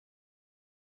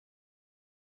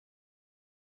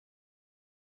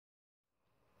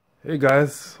Hey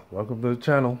guys, welcome to the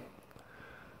channel.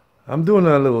 I'm doing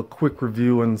a little quick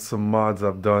review on some mods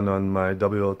I've done on my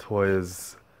WL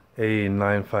Toys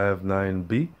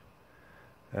A959-b,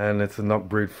 and it's an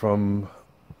upgrade from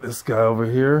this guy over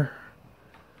here,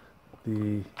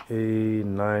 the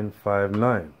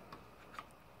A959.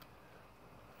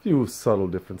 Few subtle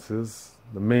differences.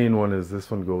 The main one is this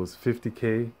one goes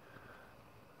 50K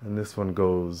and this one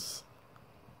goes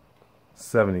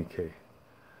 70K.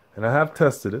 And I have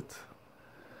tested it.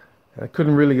 I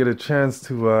couldn't really get a chance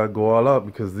to go all out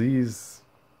because these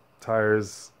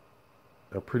tires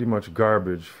are pretty much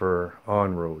garbage for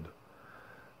on-road.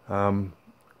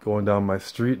 Going down my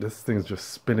street, this thing's just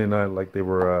spinning out like they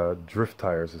were drift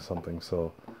tires or something.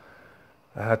 So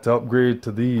I had to upgrade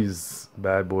to these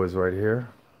bad boys right here.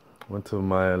 Went to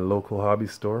my local hobby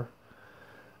store.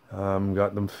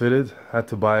 Got them fitted. Had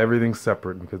to buy everything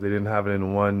separate because they didn't have it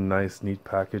in one nice neat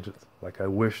package. Like I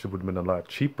wished it would have been a lot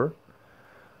cheaper.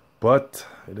 But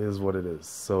it is what it is.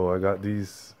 So I got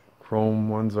these chrome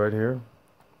ones right here,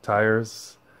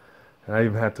 tires, and I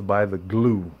even had to buy the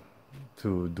glue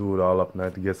to do it all up, and I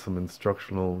had to get some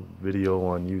instructional video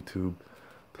on YouTube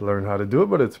to learn how to do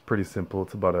it, but it's pretty simple.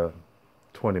 It's about a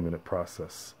 20-minute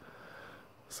process.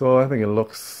 So I think it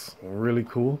looks really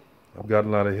cool. I've got a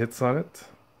lot of hits on it.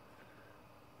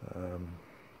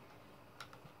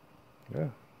 Yeah,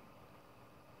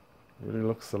 really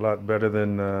looks a lot better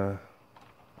than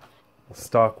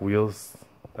stock wheels,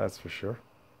 that's for sure.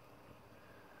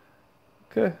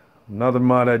 Okay, another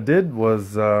mod I did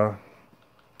was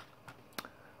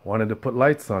wanted to put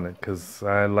lights on it because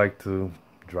I like to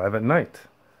drive at night.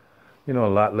 You know,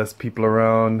 a lot less people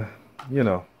around, you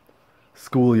know,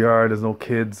 schoolyard, there's no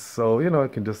kids, so you know, I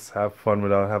can just have fun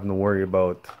without having to worry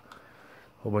about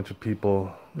a whole bunch of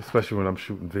people, especially when I'm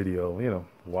shooting video, you know,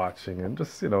 watching, and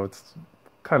just, you know, it's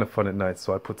kind of fun at night,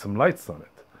 so I put some lights on it.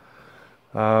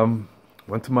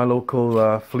 Went to my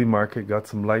local flea market, got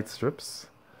some light strips.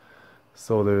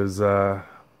 So there's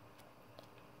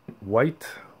white,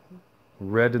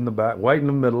 red in the back, white in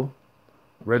the middle,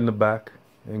 red in the back,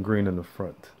 and green in the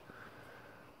front.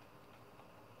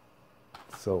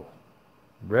 So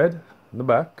red in the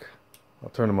back. I'll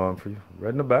turn them on for you.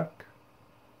 Red in the back.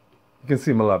 You can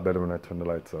see them a lot better when I turn the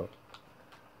lights off.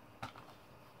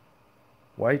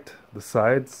 White, the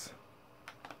sides.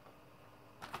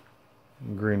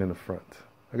 And green in the front.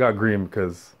 I got green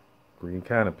because green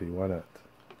canopy, why not?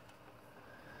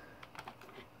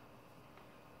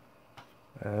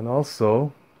 And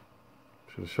also,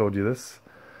 should have showed you this.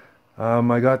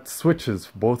 I got switches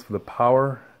both for the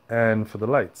power and for the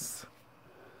lights.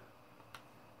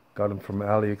 Got them from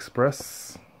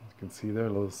AliExpress. You can see there, a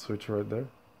little switch right there.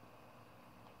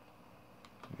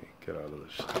 Let me get out of the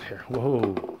shot here.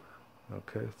 Whoa!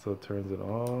 Okay, so it turns it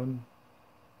on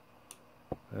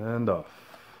and off.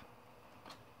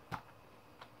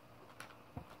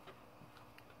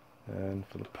 And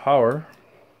for the power,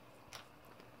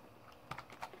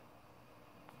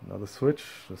 another switch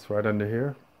just right under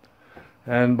here.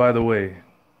 And by the way,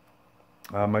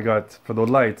 I got, for the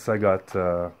lights, I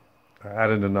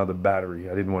added another battery.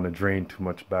 I didn't want to drain too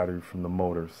much battery from the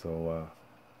motor, so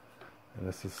and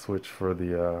this is a switch for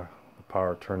the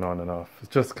power turn on and off. It's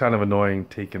just kind of annoying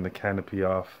taking the canopy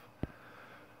off,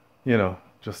 you know,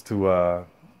 just to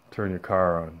turn your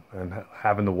car on, and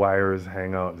having the wires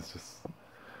hang out is just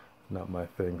not my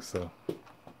thing. So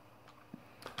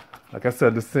like I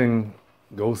said, this thing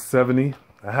goes 70.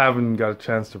 I haven't got a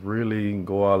chance to really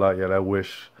go all out yet. I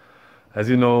wish. As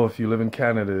you know, if you live in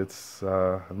Canada, it's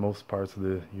in most parts of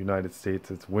the United States,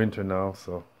 it's winter now,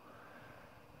 so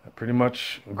I'm pretty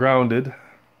much grounded.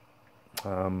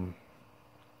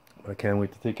 I can't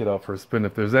wait to take it out for a spin.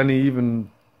 If there's any even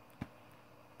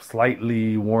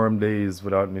slightly warm days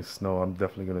without any snow, I'm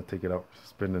definitely going to take it out for a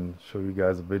spin and show you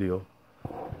guys a video.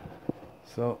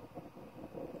 So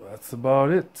that's about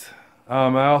it.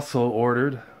 I also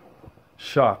ordered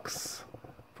shocks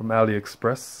from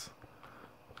AliExpress.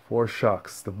 4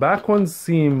 shocks. The back ones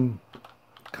seem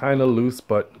kind of loose,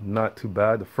 but not too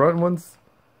bad. The front ones,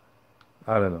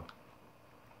 I don't know,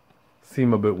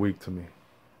 seem a bit weak to me.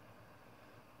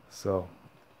 So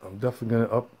I'm definitely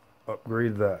gonna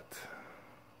upgrade that.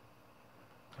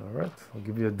 All right, I'll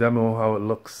give you a demo how it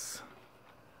looks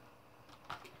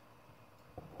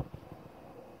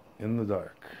in the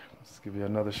dark. Let's give you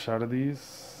another shot of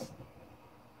these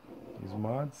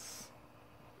mods.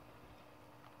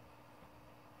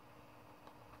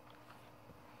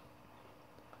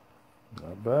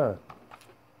 Not bad.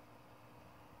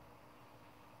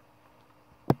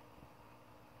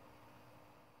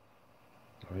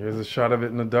 Here's a shot of it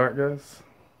in the dark, guys.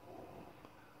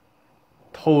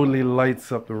 totally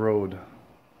lights up the road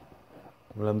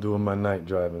when I'm doing my night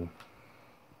driving.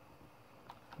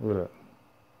 Look at that.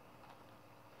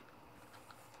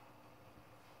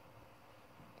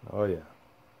 Oh yeah.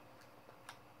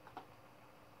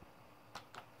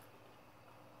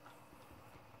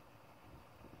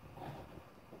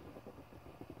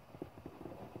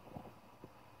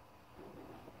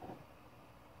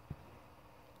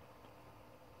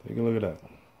 Take a look at that.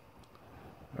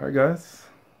 Alright guys.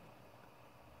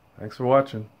 Thanks for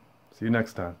watching. See you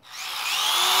next time.